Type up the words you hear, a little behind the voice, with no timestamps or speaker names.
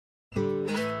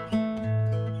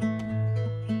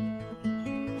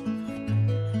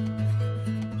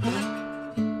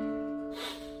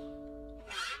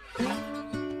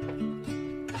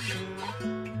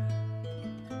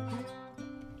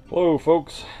Hello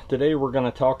folks, today we're going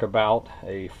to talk about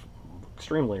a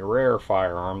extremely rare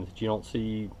firearm that you don't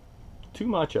see too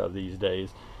much of these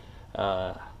days,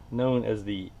 known as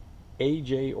the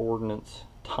AJ Ordnance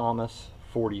Thomas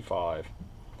 45.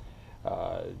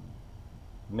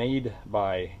 Made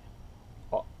by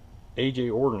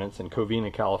AJ Ordnance in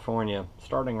Covina, California,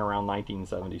 starting around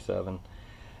 1977.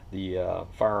 The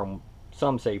firearm,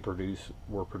 some say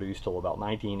were produced till about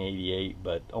 1988,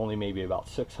 but only maybe about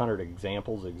 600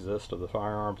 examples exist of the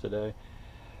firearm today.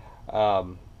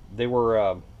 They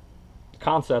were the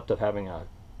concept of having a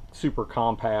super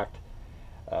compact,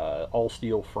 all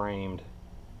steel framed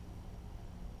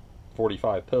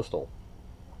 45 pistol.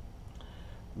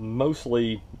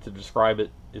 Mostly, to describe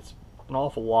it, it's an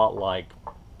awful lot like,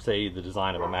 say, the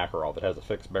design of a Makarov. It has a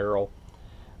fixed barrel.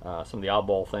 Some of the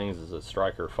oddball things is a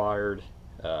striker fired.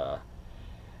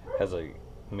 Has a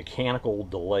mechanical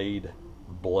delayed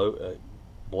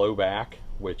blowback,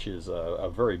 which is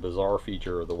a very bizarre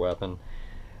feature of the weapon,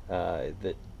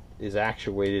 that is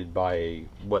actuated by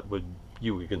what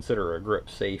you would consider a grip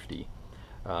safety.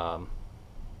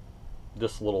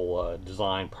 This little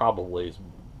design probably is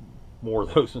more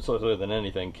those than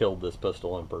anything killed this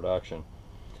pistol in production.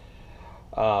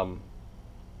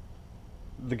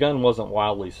 The gun wasn't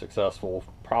wildly successful,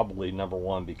 probably number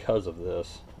one because of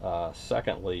this.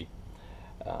 Secondly,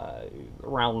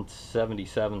 around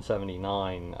 77,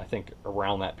 79, I think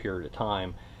around that period of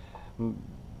time,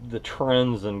 the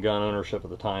trends in gun ownership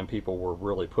at the time, people were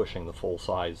really pushing the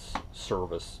full-size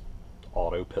service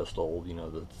auto pistol, you know,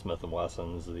 the Smith &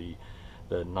 Wessons, the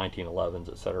 1911s,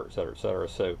 etc., etc., etc.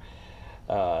 So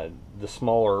the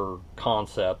smaller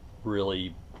concept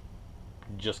really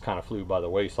just kind of flew by the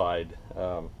wayside.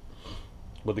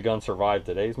 Would the gun survive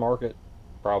today's market?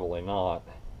 Probably not.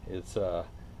 It's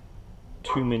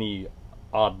too many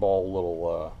oddball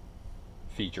little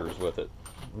features with it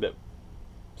that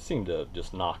seem to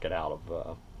just knock it out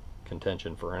of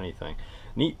contention for anything.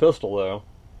 Neat pistol though.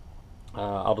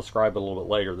 I'll describe it a little bit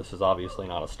later. This is obviously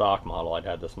not a stock model. I'd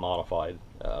had this modified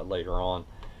later on.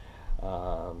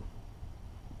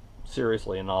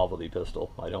 Seriously a novelty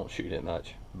pistol. I don't shoot it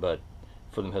much, but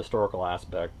for the historical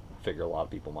aspect, I figure a lot of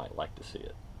people might like to see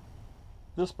it.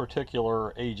 This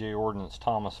particular AJ Ordnance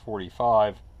Thomas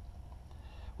 45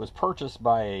 was purchased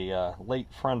by a late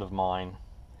friend of mine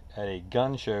at a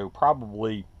gun show,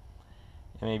 probably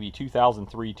maybe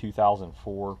 2003,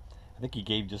 2004. I think he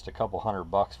gave just a couple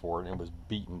 $100 for it, and it was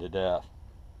beaten to death.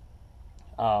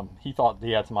 He thought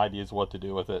he had some ideas what to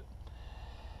do with it.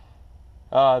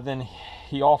 Then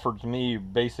he offered to me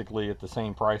basically at the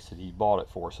same price that he bought it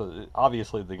for. So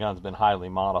obviously the gun's been highly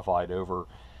modified over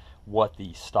what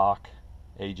the stock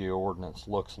AJ Ordnance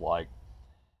looks like.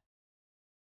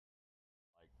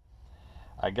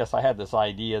 I guess I had this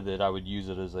idea that I would use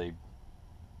it as a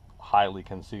highly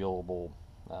concealable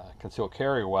concealed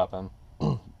carry weapon,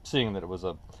 seeing that it was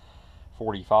a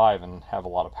 45 and have a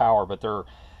lot of power, but there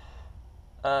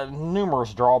are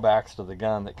numerous drawbacks to the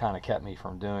gun that kind of kept me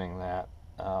from doing that.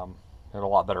 There are a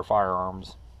lot better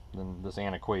firearms than this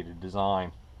antiquated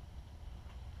design.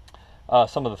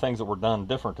 Some of the things that were done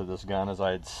different to this gun is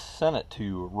I had sent it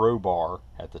to Robar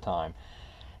at the time,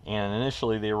 and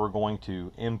initially they were going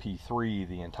to MP3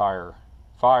 the entire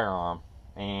firearm,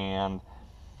 and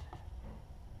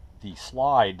the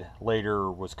slide later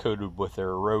was coated with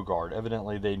their RoGuard.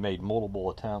 Evidently they made multiple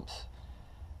attempts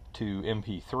to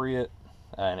MP3 it,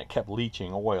 and it kept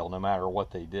leaching oil no matter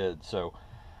what they did. So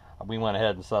we went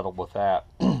ahead and settled with that.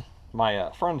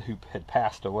 My friend who had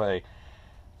passed away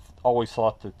always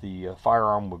thought that the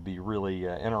firearm would be really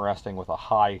interesting with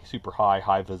a super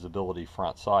high visibility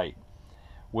front sight,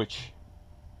 which,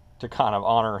 to kind of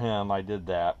honor him, I did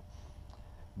that.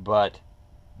 But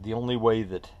the only way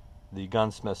that the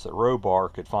gunsmiths at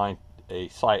Robar could find a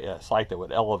sight that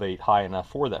would elevate high enough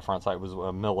for that front sight was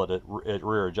a millet at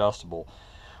rear adjustable,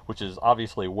 which is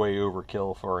obviously way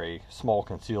overkill for a small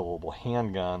concealable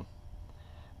handgun,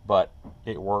 but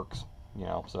it works, you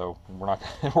know, so we're not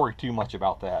going to worry too much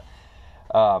about that.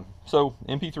 So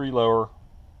MP3 lower,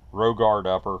 RoGuard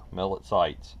upper, millet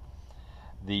sights.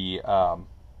 The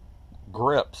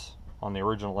grips on the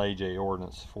original AJ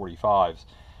Ordnance 45s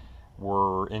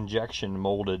were injection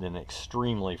molded and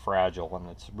extremely fragile, and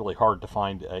it's really hard to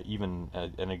find even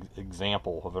an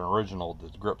example of an original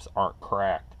that the grips aren't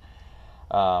cracked.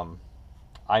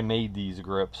 I made these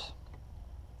grips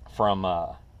from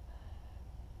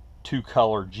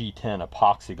two-color G10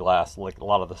 epoxy glass, like a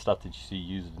lot of the stuff that you see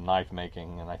used in knife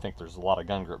making, and I think there's a lot of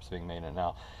gun grips being made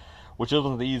now, which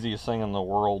isn't the easiest thing in the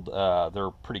world.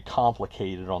 They're pretty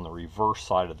complicated on the reverse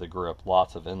side of the grip,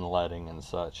 lots of inletting and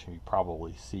such. You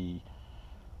probably see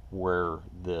where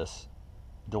this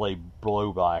delayed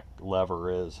blowback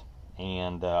lever is,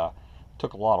 and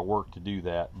took a lot of work to do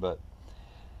that, but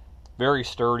very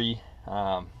sturdy.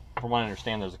 From what I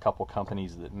understand, there's a couple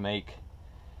companies that make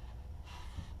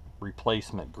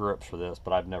replacement grips for this,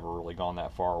 but I've never really gone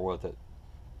that far with it.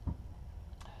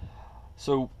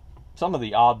 So some of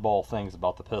the oddball things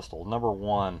about the pistol: number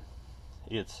one,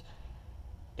 it's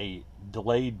a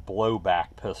delayed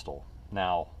blowback pistol.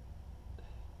 Now,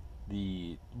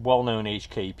 the well-known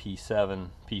HK P7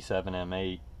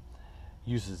 M8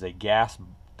 uses a gas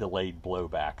delayed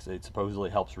blowback. It supposedly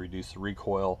helps reduce the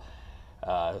recoil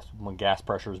when gas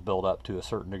pressure is built up to a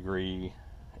certain degree.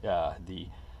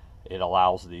 It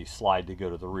allows the slide to go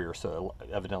to the rear, so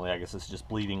evidently I guess it's just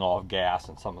bleeding off gas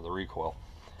and some of the recoil.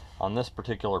 On this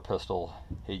particular pistol,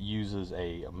 it uses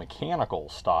a mechanical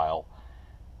style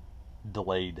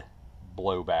delayed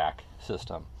blowback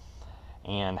system,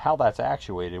 and how that's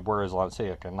actuated, whereas let's say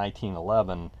like a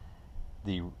 1911,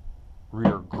 the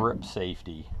rear grip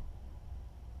safety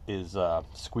is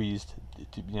squeezed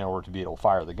to, in order to be able to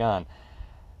fire the gun.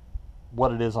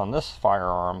 What it is on this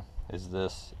firearm is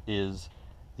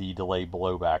the delayed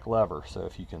blowback lever. So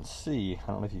if you can see,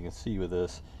 I don't know if you can see with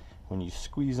this, when you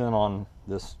squeeze in on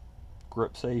this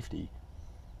grip safety,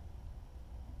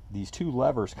 these two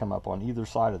levers come up on either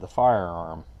side of the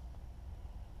firearm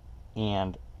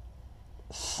and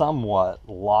somewhat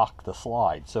lock the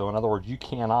slide. So in other words, you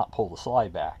cannot pull the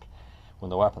slide back. When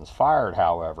the weapon's fired,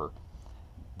 however,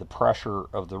 the pressure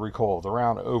of the recoil of the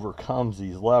round overcomes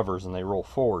these levers and they roll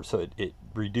forward, so it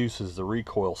reduces the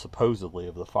recoil supposedly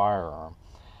of the firearm.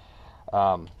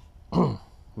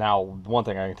 Now, one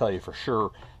thing I can tell you for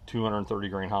sure, 230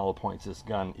 grain hollow points, this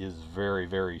gun is very,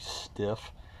 very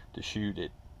stiff to shoot.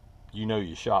 It, you know,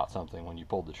 you shot something when you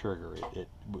pulled the trigger.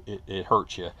 It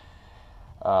hurts you.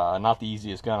 Not the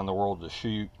easiest gun in the world to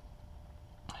shoot.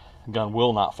 The gun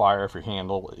will not fire if the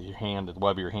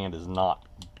web of your hand is not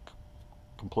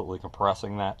completely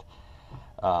compressing that.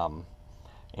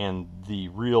 And the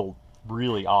really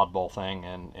oddball thing,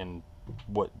 and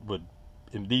what would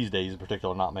in these days in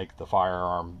particular not make the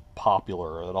firearm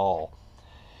popular at all,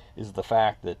 is the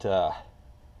fact that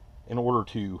in order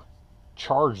to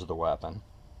charge the weapon,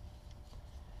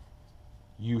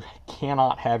 you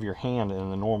cannot have your hand in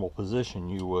the normal position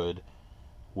you would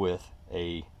with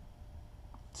a,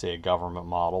 say, a government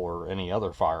model or any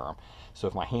other firearm. So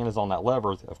if my hand is on that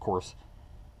lever, of course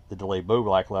the delayed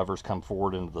blowback levers come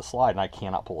forward into the slide, and I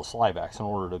cannot pull the slide back. So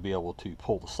in order to be able to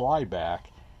pull the slide back,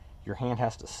 your hand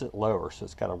has to sit lower, so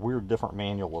it's got a weird different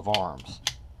manual of arms,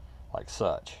 like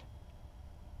such.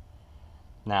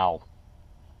 Now,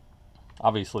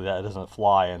 obviously that doesn't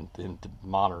fly into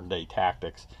modern day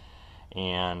tactics,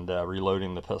 and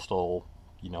reloading the pistol,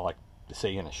 like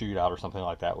say in a shootout or something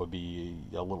like that, would be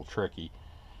a little tricky,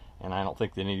 and I don't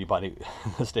think that anybody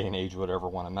in this day and age would ever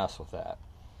want to mess with that.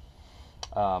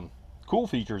 Cool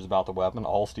features about the weapon: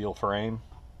 all steel frame,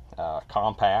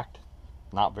 compact,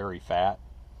 not very fat.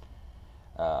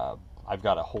 I've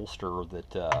got a holster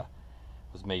that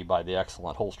was made by the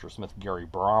excellent holstersmith Gary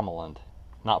Brommeland,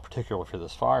 not particularly for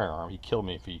this firearm. He'd kill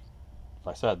me if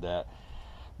I said that,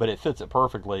 but it fits it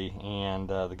perfectly, and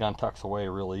the gun tucks away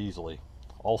really easily.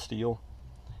 All steel,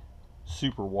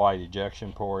 super wide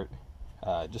ejection port,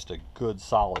 just a good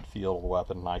solid feel of the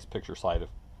weapon. Nice picture sight, of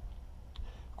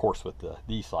course, with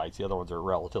these sights. The other ones are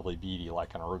relatively beady,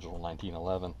 like an original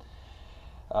 1911.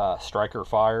 Striker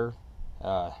fire,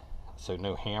 so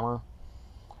no hammer,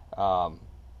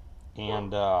 and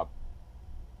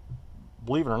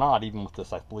believe it or not, even with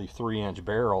this, I believe, 3-inch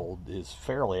barrel is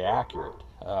fairly accurate.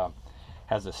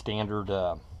 Has a standard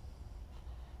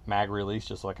mag release,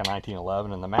 just like a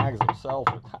 1911, and the mags themselves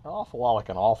are an awful lot like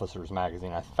an officer's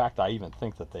magazine. In fact, I even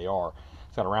think that they are.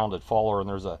 It's got a rounded faller, and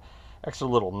there's a extra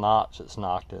little notch that's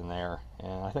knocked in there,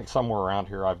 and I think somewhere around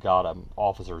here I've got an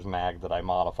officer's mag that I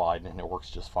modified, and it works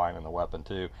just fine in the weapon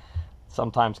too.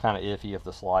 Sometimes kind of iffy if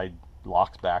the slide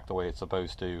locks back the way it's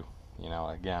supposed to.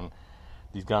 Again,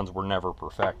 these guns were never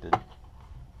perfected.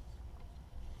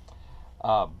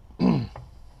 But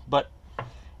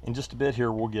in just a bit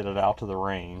here, we'll get it out to the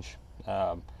range.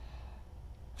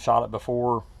 Shot it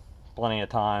before plenty of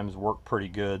times, worked pretty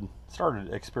good.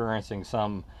 Started experiencing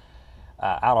some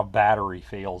out of battery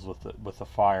fails with the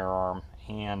firearm,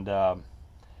 and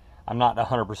I'm not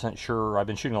 100% sure. I've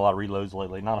been shooting a lot of reloads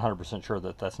lately. Not 100% sure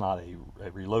that that's not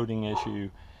a reloading issue,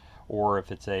 or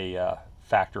if it's a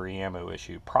factory ammo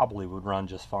issue. Probably would run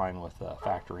just fine with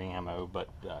factory ammo, but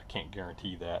can't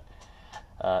guarantee that.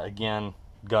 Again,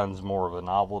 gun's more of a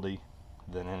novelty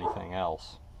than anything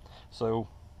else. So,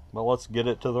 well, let's get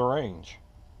it to the range.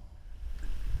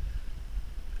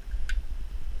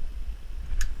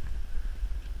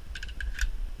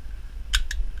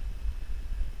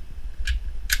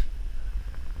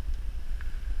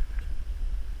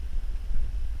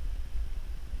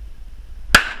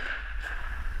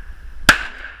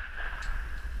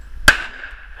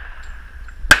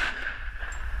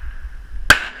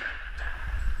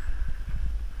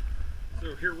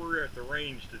 Here we're at the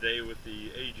range today with the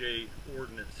AJ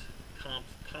Ordnance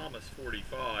Thomas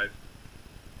 45.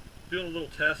 Doing a little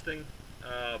testing.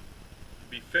 To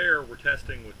be fair, we're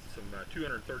testing with some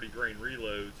 230 grain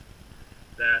reloads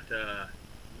that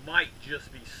might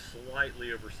just be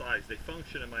slightly oversized. They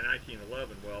function in my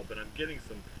 1911 well, but I'm getting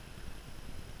some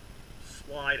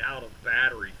slide out of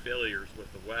battery failures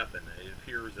with the weapon. It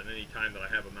appears that any time that I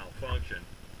have a malfunction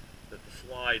that the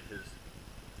slide is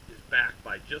back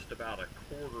by just about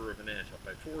 1/4 of an inch. If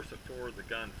I force it forward, the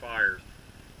gun fires.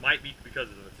 Might be because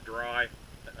it's dry.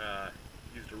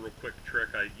 Used a real quick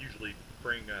trick. I usually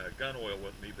bring gun oil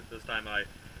with me, but this time I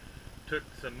took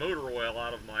some motor oil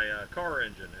out of my car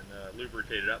engine and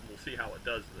lubricated it up, and we'll see how it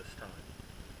does this time.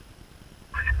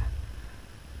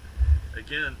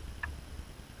 Again,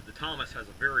 the Thomas has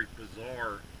a very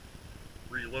bizarre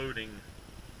reloading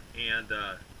and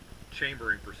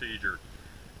chambering procedure.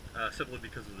 Simply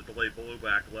because of the delayed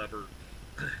blowback lever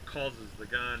causes the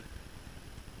gun,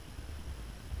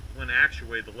 when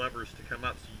actuated, the levers to come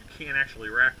up, so you can't actually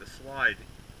rack the slide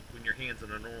when your hand's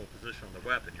in a normal position on the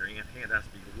weapon. Your hand has to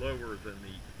be lower than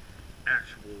the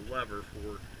actual lever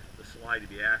for the slide to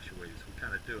be actuated. So we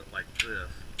kind of do it like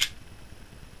this.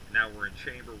 Now we're in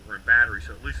chamber, we're in battery,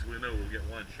 so at least we know we'll get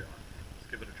one shot.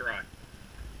 Let's give it a try.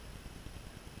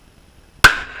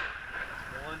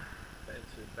 That's one.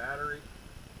 It's in battery.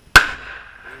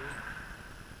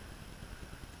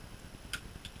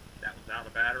 That one's out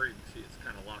of battery. You can see it's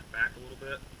kind of locked back a little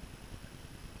bit.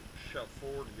 Shove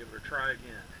forward and give it a try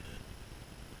again.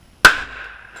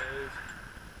 Goes.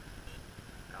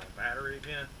 Out of battery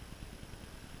again.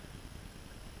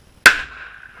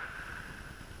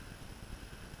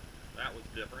 That was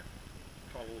different.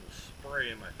 Caught a little spray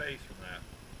in my face from that.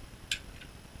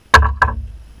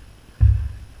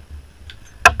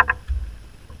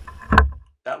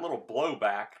 That little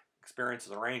blowback experience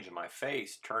of the range in my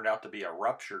face turned out to be a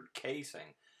ruptured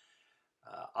casing.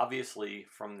 Obviously,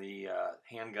 from the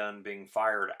handgun being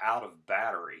fired out of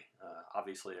battery.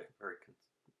 Obviously, a very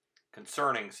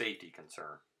concerning safety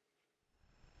concern.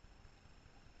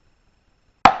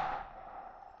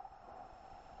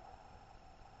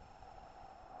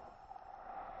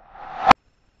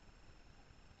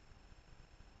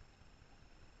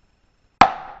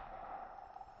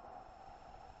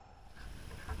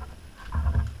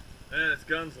 And it's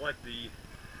guns like the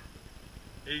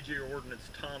AJ Ordnance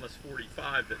Thomas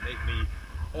 45 that make me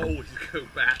always go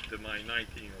back to my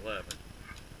 1911.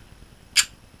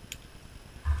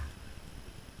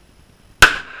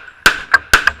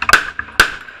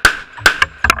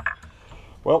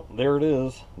 Well, there it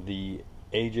is, the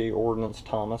AJ Ordnance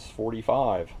Thomas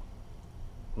 45.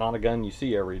 Not a gun you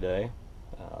see every day.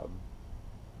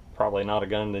 Probably not a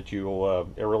gun that you'll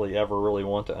really ever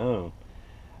want to own.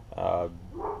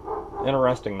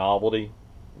 Interesting novelty,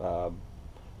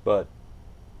 but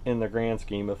in the grand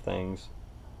scheme of things,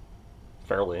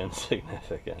 fairly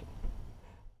insignificant.